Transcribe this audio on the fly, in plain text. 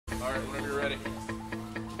Alright, whenever you're ready.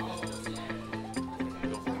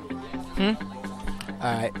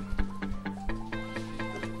 Alright.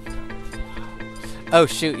 Oh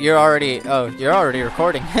shoot, you're already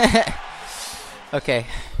recording. Okay.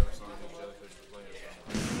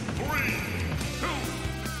 3, 2,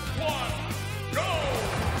 1, go!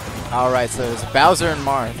 Alright, so it's Bowser and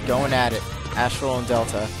Marth going at it. Astral and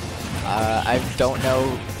Delta. I don't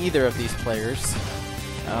know either of these players.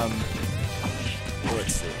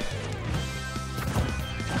 Let's see.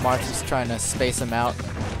 Marth is trying to space him out.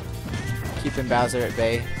 Keeping Bowser at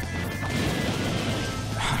bay.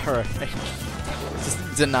 Alright. Just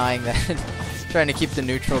denying that. Trying to keep the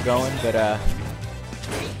neutral going, but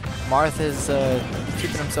Marth is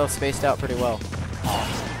keeping himself spaced out pretty well.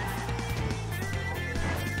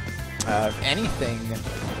 If anything,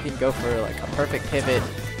 he can go for like a perfect pivot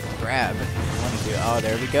grab. Oh,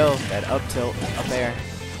 there we go. That up tilt, up air.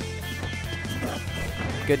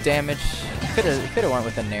 Good damage. Could have went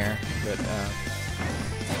with a nair, but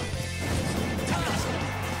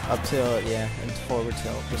up tilt, yeah, and forward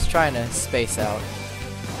tilt. Just trying to space out.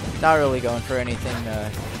 Not really going for anything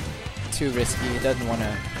too risky. He doesn't want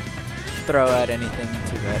to throw at anything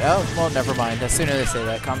too bad. Oh, well, never mind. As soon as they say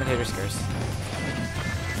that, commentator's curse.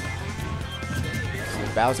 So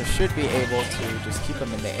Bowser should be able to just keep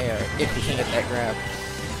him in the air if he can get that grab.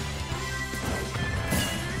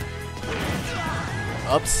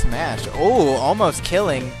 Up smash. Oh, almost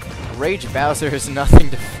killing. Rage Bowser is nothing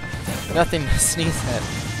to sneeze at.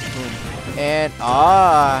 And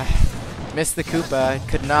missed the Koopa.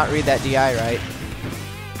 Could not read that DI right.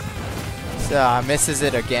 So misses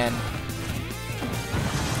it again.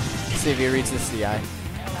 Let's see if he reads this DI.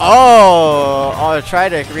 Oh! I'll try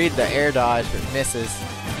to read the air dodge, but misses.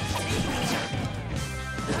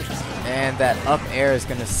 And that up air is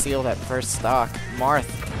gonna seal that first stock. Marth,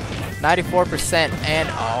 94%, and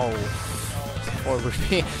forward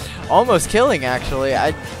B. Almost killing, actually.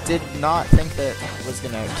 I did not think that was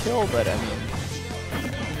gonna kill, but I mean, I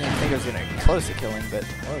didn't think it was gonna get close to killing, but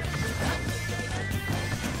let's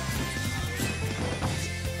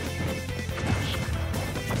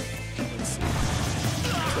see.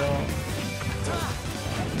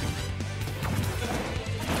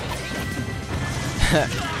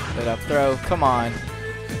 That up throw, come on.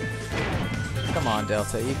 Come on,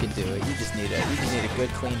 Delta, you can do it. You just need a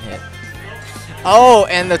good clean hit. Oh,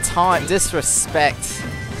 and the taunt, disrespect.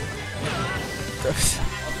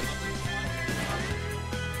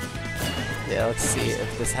 Yeah, let's see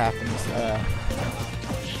if this happens.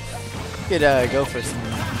 Could go for some.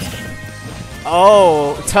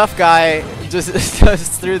 Oh, tough guy just goes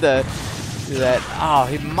through that. Oh,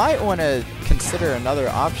 he might want to consider another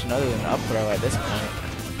option other than up throw at this point.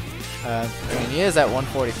 I mean, he is at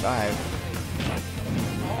 145.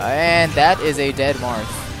 And that is a dead Marth.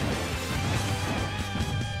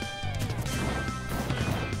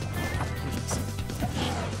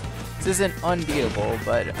 This isn't unbeatable,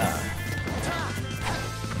 but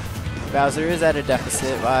Bowser is at a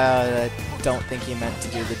deficit. I don't think he meant to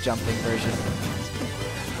do the jumping version.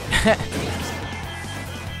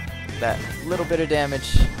 That little bit of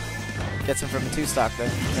damage gets him from a 2-stock though.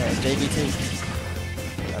 JV2.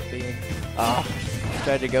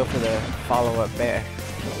 Tried to go for the follow-up bear.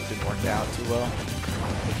 It didn't work out too well.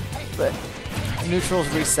 But neutral's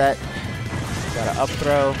reset. Got an up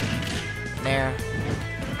throw, nair,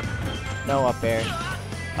 no up air,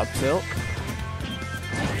 up tilt.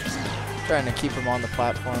 Trying to keep him on the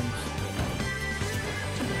platforms.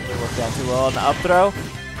 It worked out too well on the up throw.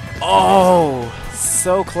 Oh,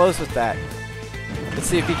 so close with that. Let's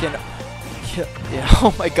see if he can kill. Yeah,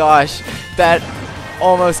 oh my gosh, that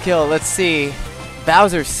almost kill. Let's see.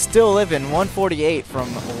 Bowser's still living 148 from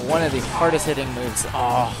one of the hardest hitting moves.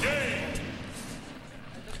 Oh.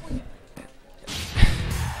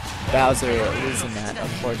 Bowser losing that,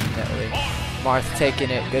 unfortunately. Marth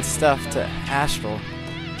taking it. Good stuff to Astral.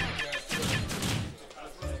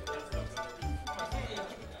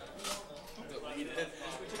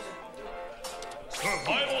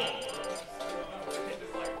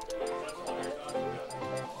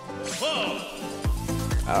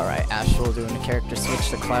 Alright, Astral doing a character switch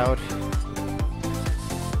to Cloud.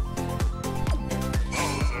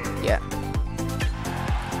 Yeah.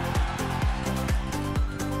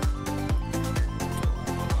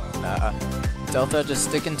 Delta just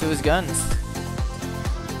sticking to his guns.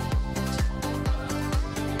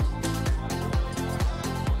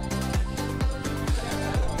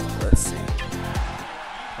 Let's see.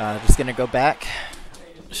 Just gonna go back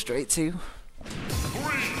straight to.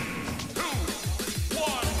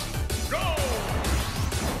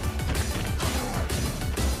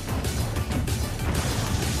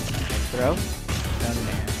 throw. Down in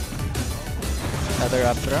air. Another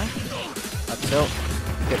up throw. Up tilt.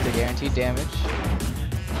 Get the guaranteed damage.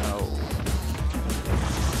 Oh.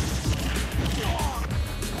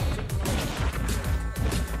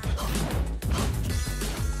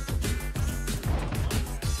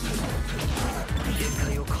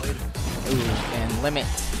 Ooh, and limit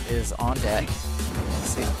is on deck.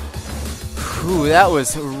 Let's see. Ooh, that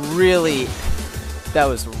was really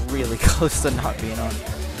close to not being on.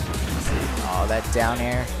 Let's see. Oh, that down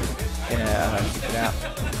air. Gonna keep it out.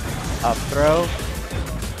 Up throw.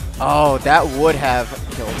 Oh, that would have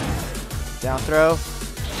killed him. Down throw.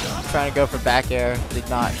 Trying to go for back air. Did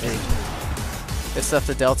not. Good stuff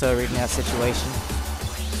to Delta reading that situation.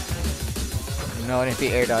 Knowing if he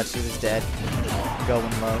air dodged, he was dead.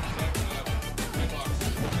 Going low.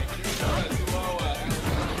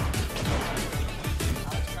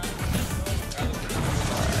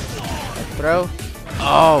 Throw.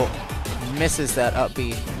 Oh, misses that up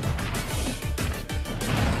B.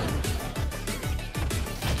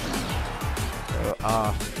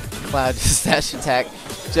 Cloud dash attack,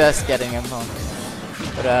 just getting him home.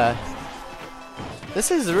 But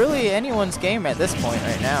this is really anyone's game at this point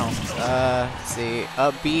right now. Let's see,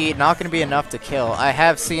 up B, not going to be enough to kill. I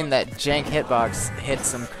have seen that jank hitbox hit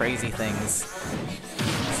some crazy things.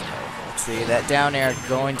 So, let's see, that down air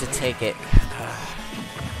going to take it.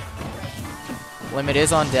 Limit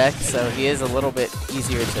is on deck, so he is a little bit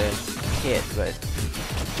easier to hit, but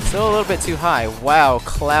still a little bit too high. Wow,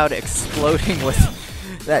 Cloud exploding with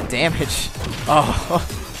that damage. Oh.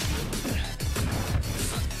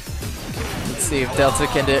 Let's see if Delta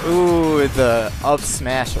can do. Ooh, the up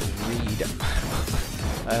smash read.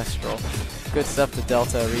 Astral. Good stuff to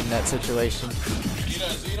Delta reading that situation.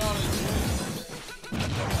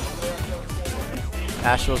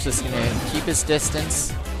 Astral's just gonna keep his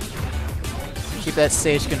distance. Keep that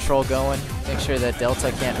stage control going. Make sure that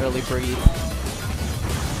Delta can't really breathe.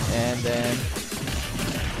 And then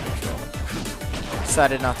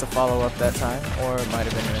decided not to follow up that time, or it might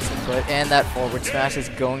have been a misinput. And that forward smash is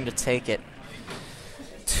going to take it.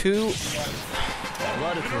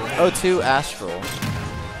 2-0 Astral.